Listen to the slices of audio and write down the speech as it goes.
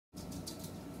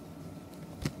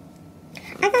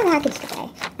I got a package today,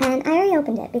 and I already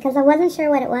opened it because I wasn't sure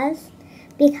what it was,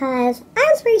 because I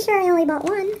was pretty sure I only bought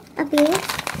one of these.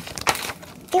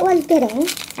 It was bidding.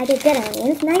 I did bid on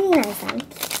these, 99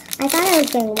 cents. I thought I was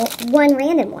getting one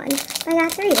random one. I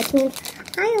got 3, which means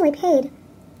I only paid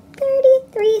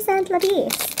 33 cents a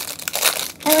piece.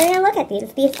 And we're going to look at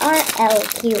these. These are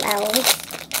LQLs.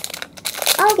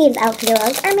 All these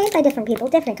LQLs are made by different people,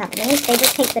 different companies. They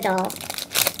just take the doll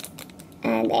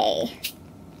and they...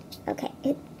 Okay,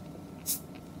 it's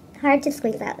hard to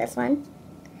squeeze out this one.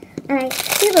 And I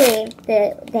do believe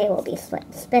that they will be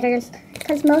spitters,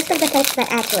 because most of the fish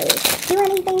that actually do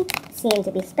anything seem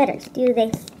to be spitters. Do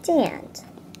they stand?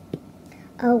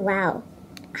 Oh, wow.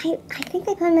 I think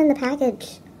they put them in the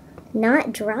package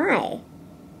not dry.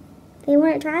 They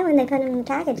weren't dry when they put them in the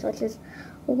package, which is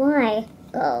why...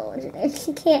 Oh,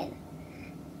 she can't...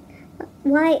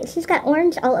 Why? She's got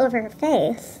orange all over her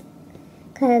face.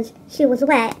 Because she was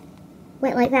wet,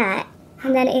 went like that,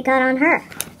 and then it got on her.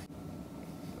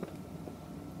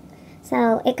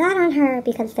 So, it got on her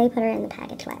because they put her in the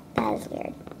package wet. That is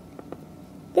weird.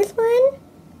 This one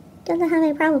doesn't have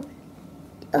any problem.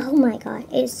 Oh my god,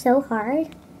 it's so hard.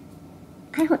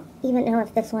 I don't even know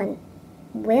if this one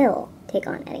will take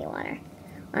on any water.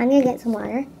 I'm going to get some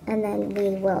water, and then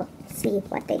we will see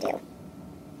what they do.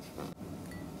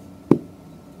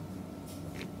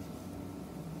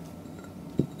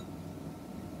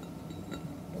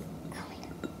 Oh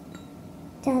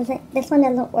my god. This one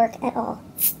doesn't work at all.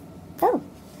 Oh.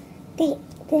 They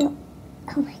don't.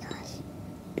 Oh my gosh.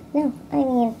 No, I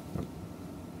mean,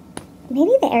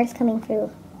 maybe the air's coming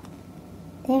through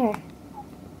there.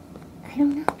 I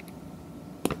don't know.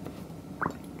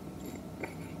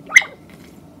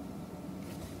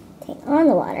 On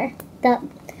the water. The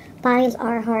bodies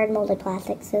are hard molded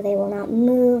plastic, so they will not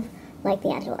move like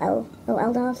the actual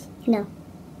LQL dolls. No.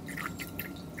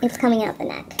 It's coming out the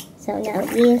neck. So no,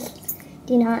 these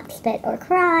do not spit or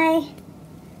cry.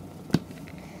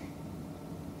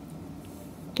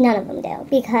 None of them do,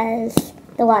 because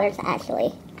the water's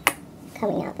actually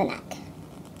coming out the neck.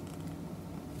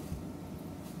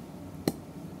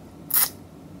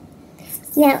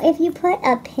 Now, if you put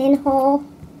a pinhole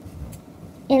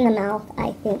in the mouth,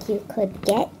 I think you could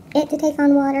get it to take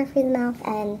on water through the mouth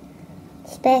and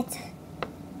spit.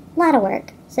 A lot of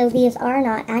work. So these are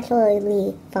not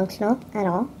actually functional at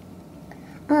all.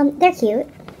 They're cute.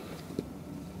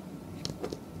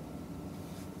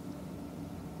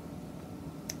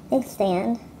 They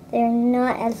stand. They're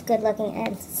not as good looking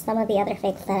as some of the other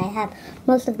fakes that I have.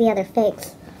 Most of the other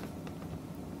fakes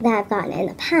that I've gotten in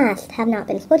the past have not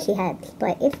been squishy heads.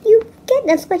 But if you get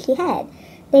a squishy head,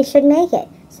 they should make it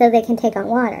so they can take on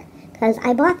water. Because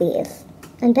I bought these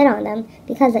and bid on them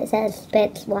because it says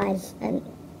spits, wise, and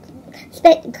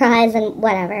spit, cries, and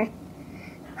whatever.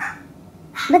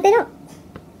 But they don't.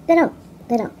 They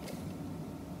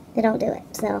don't do it.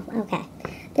 So, okay.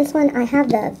 This one, I have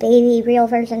the baby real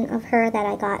version of her that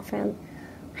I got from,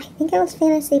 I think it was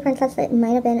Fantasy Princess. It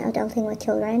might have been Adulting with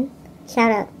Children.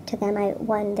 Shout out to them. I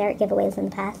won their giveaways in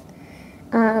the past.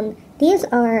 These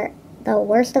are the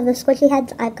worst of the squishy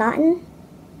heads I've gotten.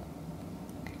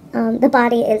 The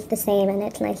body is the same, and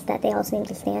it's nice that they all seem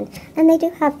to stand. And they do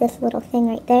have this little thing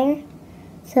right there,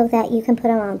 so that you can put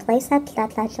them on play sets.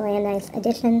 That's actually a nice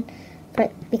addition,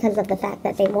 because of the fact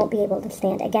that they won't be able to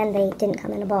stand. Again, they didn't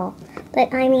come in a ball.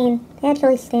 But, I mean, they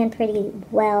actually stand pretty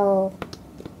well,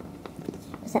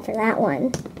 except for that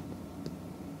one,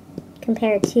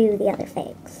 compared to the other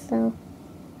fakes. So,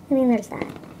 I mean, there's that.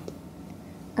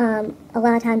 A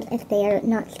lot of times, if they are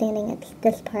not standing at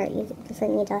this part, you just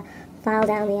need to file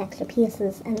down the extra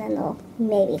pieces, and then they'll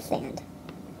maybe stand.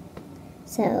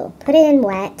 So, put it in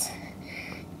wet.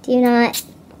 Do not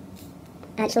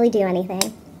actually do anything.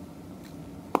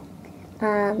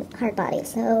 Hard body.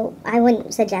 So, I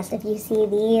wouldn't suggest if you see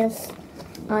these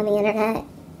on the internet,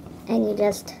 and you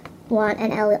just want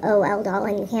an LOL doll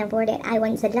and you can't afford it, I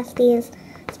wouldn't suggest these.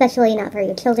 Especially not for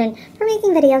your children. For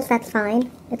making videos, that's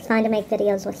fine. It's fine to make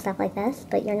videos with stuff like this,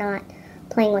 but you're not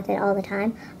playing with it all the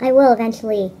time. I will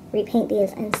eventually repaint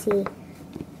these and see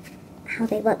how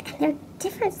they look. And they're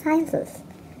different sizes.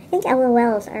 I think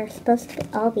LOLs are supposed to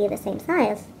all be the same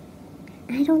size.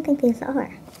 And I don't think these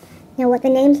are. Now, what the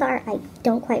names are, I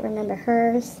don't quite remember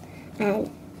hers. And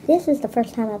this is the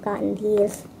first time I've gotten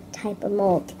these type of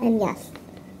molds. And yes,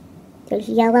 there's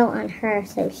yellow on her,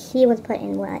 so she was put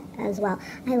in wet as well.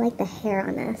 I like the hair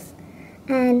on this.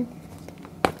 And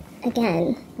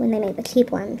again, when they make the cheap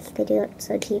ones, they do it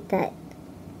so cheap that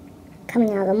coming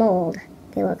out of the mold,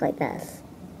 they look like this.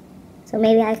 So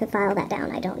maybe I could file that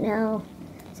down, I don't know.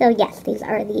 So yes, these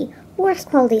are the worst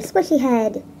quality squishy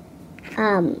head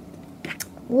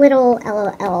little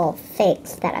LQL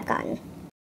fakes that I've gotten.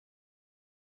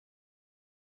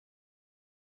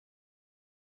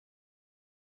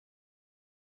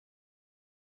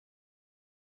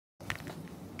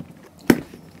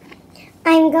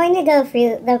 I'm going to go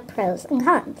through the pros and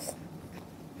cons.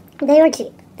 They were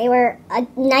cheap. They were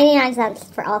 99 cents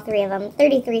for all three of them,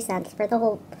 33 cents for the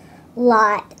whole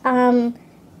lot.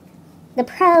 The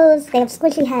pros, they have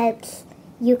squishy heads.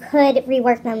 You could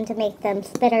rework them to make them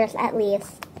spitters at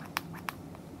least.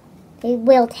 They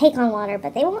will take on water,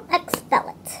 but they won't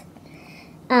expel it.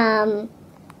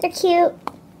 They're cute.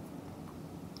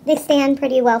 They stand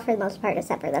pretty well for the most part,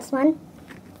 except for this one.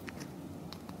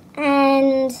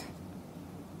 And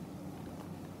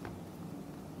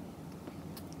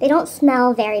they don't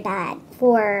smell very bad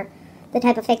for the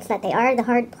type of fakes that they are. The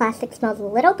hard plastic smells a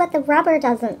little, but the rubber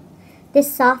doesn't.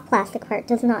 This soft plastic part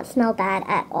does not smell bad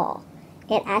at all.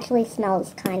 It actually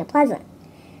smells kind of pleasant.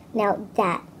 Now,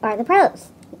 that are the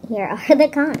pros. Here are the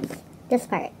cons. This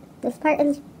part. This part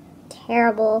is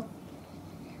terrible.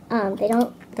 They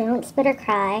don't spit or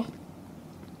cry.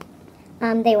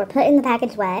 They were put in the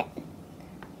package wet.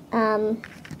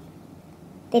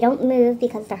 They don't move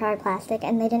because they're hard plastic,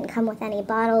 and they didn't come with any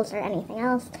bottles or anything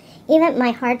else. Even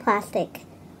my hard plastic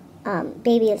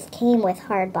babies came with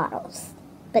hard bottles,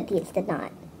 but these did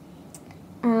not.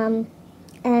 And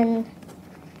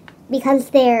because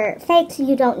they're fakes,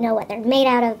 you don't know what they're made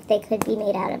out of. They could be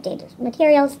made out of dangerous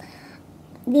materials.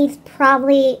 These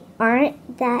probably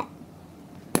aren't that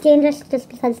dangerous just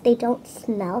because they don't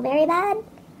smell very bad,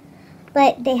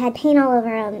 but they had paint all over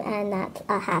them, and that's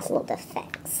a hassle to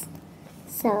fix.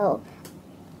 So,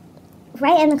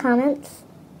 write in the comments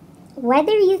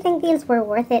whether you think these were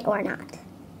worth it or not.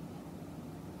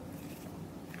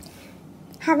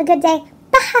 Have a good day.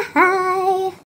 Bye!